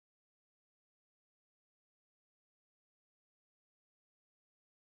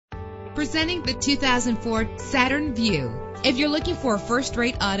Presenting the 2004 Saturn VUE. If you're looking for a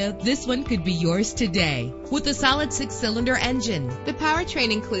first-rate auto, this one could be yours today. With a solid 6-cylinder engine, the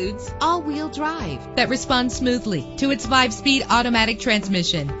powertrain includes all-wheel drive that responds smoothly to its 5-speed automatic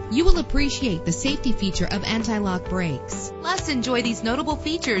transmission. You will appreciate the safety feature of anti-lock brakes. Plus, enjoy these notable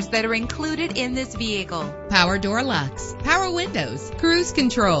features that are included in this vehicle: power door locks, power windows, cruise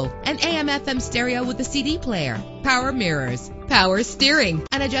control, an AM/FM stereo with a CD player, power mirrors, power steering,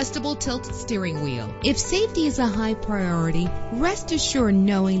 an adjustable tilt steering wheel. If safety is a high priority, rest assured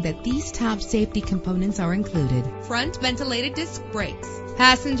knowing that these top safety components are included: front ventilated disc brakes,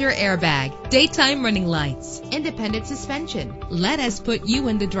 passenger airbag, daytime running lights, independent suspension. Let us put you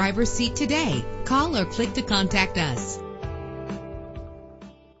in the driver's seat today. Call or click to contact us.